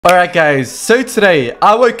Alright guys, so today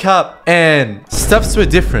I woke up and stuffs were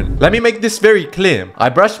different. Let me make this very clear. I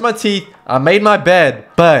brushed my teeth, I made my bed,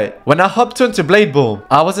 but when I hopped onto Blade Ball,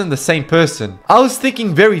 I wasn't the same person. I was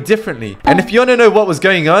thinking very differently. And if you want to know what was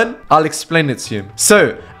going on, I'll explain it to you.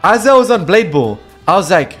 So, as I was on Blade Ball, I was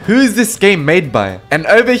like, who is this game made by? And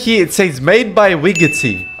over here it says made by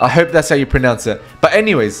Wiggity. I hope that's how you pronounce it. But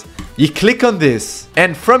anyways, you click on this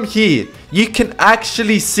and from here, you can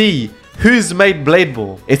actually see who's made Blade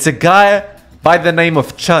Ball. It's a guy by the name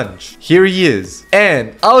of Chunch. Here he is.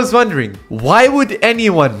 And I was wondering, why would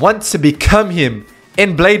anyone want to become him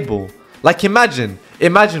in Blade Ball? Like imagine,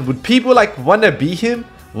 would people like want to be him?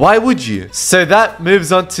 Why would you? So that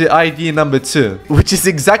moves on to idea number 2, which is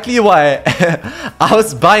exactly why I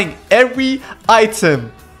was buying every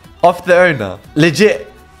item of the owner.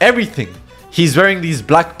 Legit, everything. He's wearing these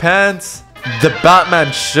black pants, the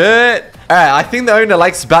Batman shirt. Alright, I think the owner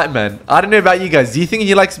likes Batman. I don't know about you guys. Do you think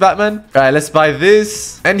he likes Batman? Alright, let's buy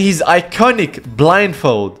this. And his iconic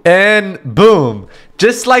blindfold. And boom.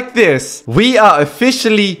 Just like this, we are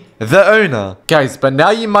officially the owner. Guys, but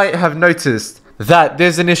now you might have noticed that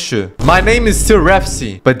there's an issue. My name is still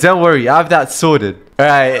Refsy, but don't worry, I have that sorted.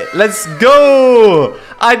 Alright, let's go.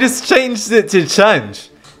 I just changed it to Chunch.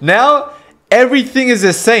 Now, everything is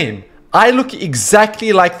the same. I look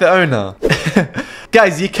exactly like the owner.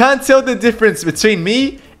 Guys, you can't tell the difference between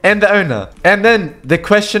me and the owner. And then the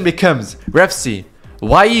question becomes, Refsy,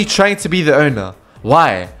 why are you trying to be the owner?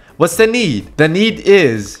 Why? What's the need? The need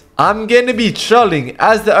is, I'm going to be trolling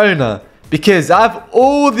as the owner because I have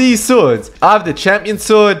all these swords. I have the champion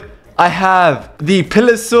sword. I have the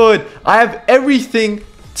pillar sword. I have everything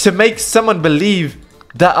to make someone believe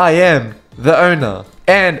that I am the owner.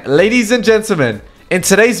 And ladies and gentlemen, in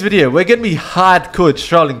today's video, we're going to be hardcore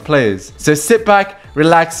trolling players. So sit back,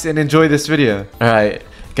 relax, and enjoy this video. Alright,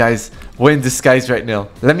 guys, we're in disguise right now.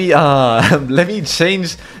 Let me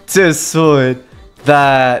change to a sword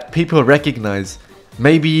that people recognize.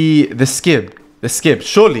 Maybe the skib. The skib,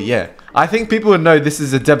 surely, yeah. I think people would know this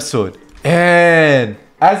is a Deb sword. And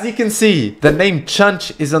as you can see, the name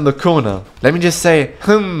Chunch is on the corner. Let me just say,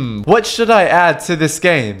 what should I add to this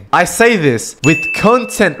game? I say this with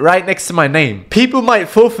content right next to my name. People might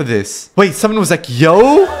fall for this. Wait, someone was like,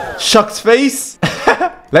 yo, shocked face.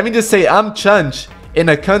 Let me just say, I'm Chunch in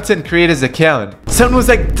a content creator's account. Someone was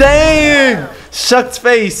like, dang, shocked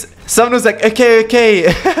face. Someone was like,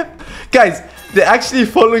 okay. Guys, they're actually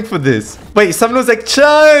falling for this. Wait, someone was like,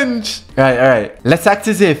 Chunch. Alright. Let's act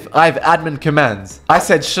as if I have admin commands. I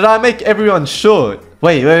said, should I make everyone short?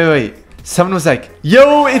 Wait. Someone was like,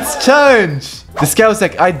 yo, it's Chunch. This guy was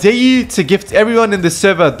like, I dare you to gift everyone in the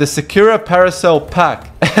server the Sakura Parasol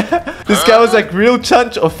pack. This guy was like, real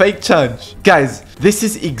Chunch or fake Chunch? Guys, this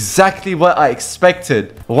is exactly what I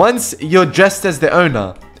expected. Once you're dressed as the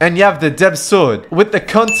owner and you have the Deb sword with the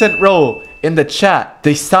content role in the chat,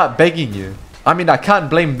 they start begging you. I mean, I can't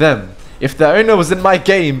blame them. If the owner was in my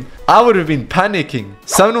game, I would have been panicking.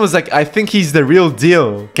 Someone was like, I think he's the real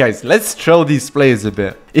deal. Guys, let's troll these players a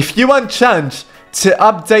bit. If you want Chunch to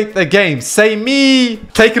update the game, say me.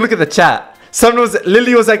 Take a look at the chat.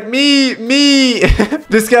 Lily was like, me.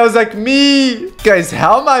 This guy was like, me. Guys,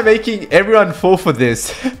 how am I making everyone fall for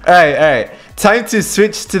this? Alright. Time to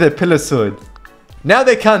switch to the pillar sword. Now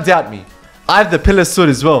they can't doubt me. I have the pillar sword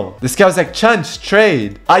as well. This guy was like, Chunch,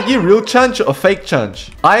 trade. Are you real Chunch or fake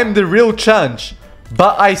Chunch? I am the real Chunch,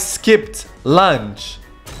 but I skipped lunch.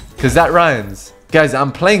 Because that rhymes. Guys,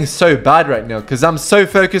 I'm playing so bad right now because I'm so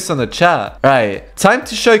focused on the chat. Right, time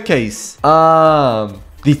to showcase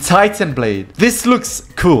the Titan Blade. This looks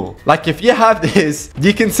cool. Like if you have this,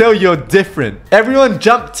 you can tell you're different. Everyone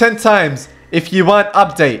jump 10 times if you want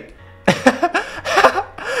update.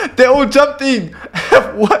 They're all jumping.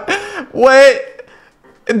 What? Wait.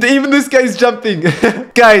 Even this guy's jumping.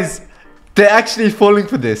 Guys, they're actually falling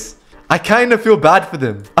for this. I kind of feel bad for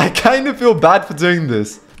them. I kind of feel bad for doing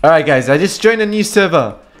this. Alright guys, I just joined a new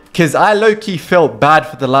server because I low-key felt bad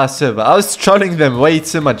for the last server. I was trolling them way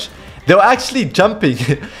too much. They were actually jumping.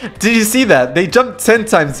 Did you see that? They jumped 10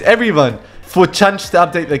 times, everyone, for Chunch to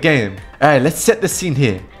update the game. Alright, let's set the scene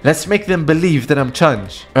here. Let's make them believe that I'm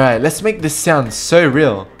Chunch. Alright, let's make this sound so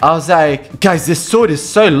real. I was like, guys, this sword is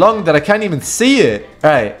so long that I can't even see it.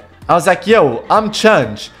 Alright, I was like, yo, I'm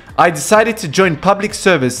Chunch. I decided to join public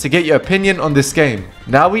servers to get your opinion on this game.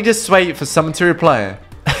 Now we just wait for someone to reply.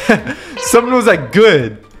 Someone was like,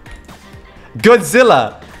 good.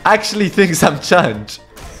 Godzilla actually thinks I'm Chunch.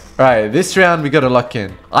 Alright, this round we gotta lock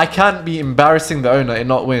in. I can't be embarrassing the owner and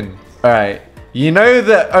not win. Alright, you know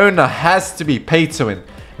the owner has to be paid to win.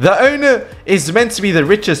 The owner is meant to be the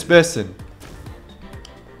richest person.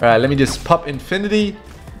 Alright, let me just pop infinity.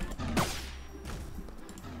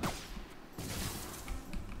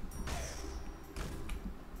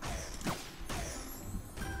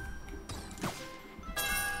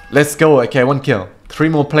 Let's go. Okay, 1 kill. 3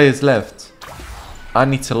 more players left. I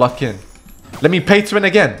need to lock in. Let me pay to win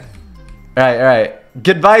again. Alright.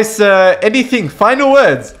 Goodbye, sir. Anything. Final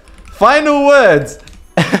words. Final words.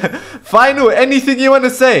 Final. Anything you want to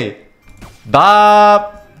say.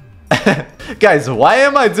 Bye. Guys, why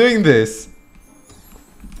am I doing this?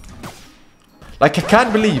 Like, I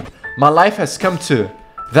can't believe my life has come to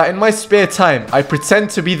that in my spare time, I pretend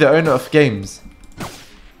to be the owner of games.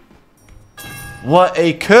 What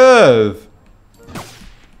a curve.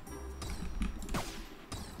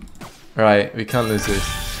 Right, we can't lose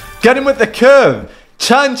this. Get him with the curve.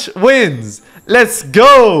 Chunch wins. Let's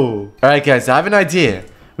go. Alright guys, I have an idea.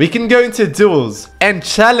 We can go into duels and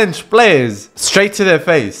challenge players straight to their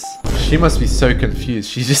face. She must be so confused.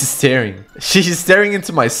 She's just staring. She's staring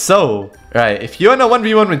into my soul. Alright, if you want a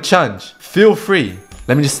 1v1 with Chunch, feel free.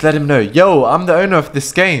 Let me just let him know. Yo, I'm the owner of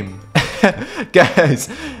this game. Guys,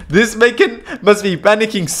 this Macon must be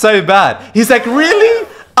panicking so bad. He's like, really?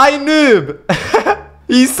 I noob.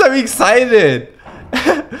 He's so excited.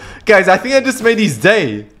 Guys, I think I just made his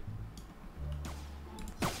day.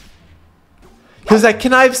 He was like,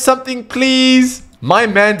 can I have something, please? My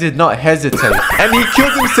man did not hesitate. And he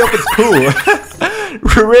killed himself with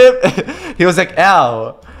pool. Rip. He was like,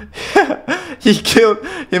 ow. He killed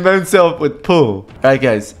himself with pool. Alright,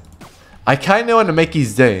 guys. I kind of want to make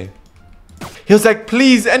his day. He was like,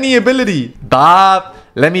 please, any ability. Bob,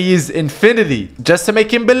 let me use infinity. Just to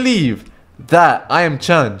make him believe that I am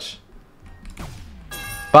Chunch.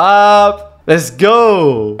 Bob, let's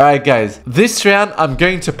go. Alright, guys. This round, I'm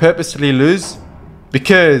going to purposefully lose.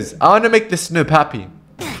 Because I want to make this noob happy.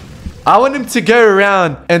 I want him to go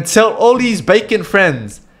around and tell all his bacon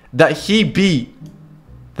friends that he beat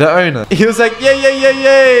the owner. He was like, yay, yay, yay,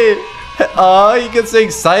 yay. Oh, he gets so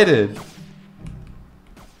excited.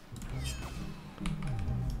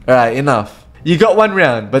 Alright, enough. You got 1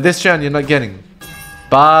 round, but this round you're not getting.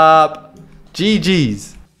 Bob.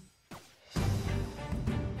 GG's.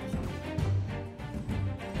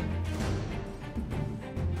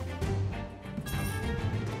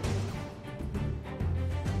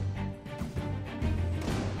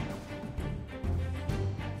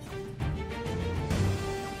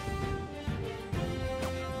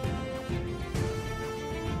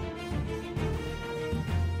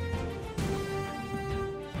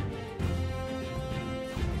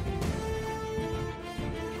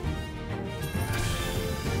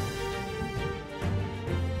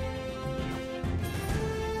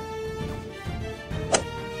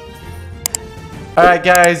 Alright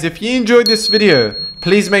guys, if you enjoyed this video,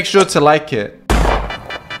 please make sure to like it.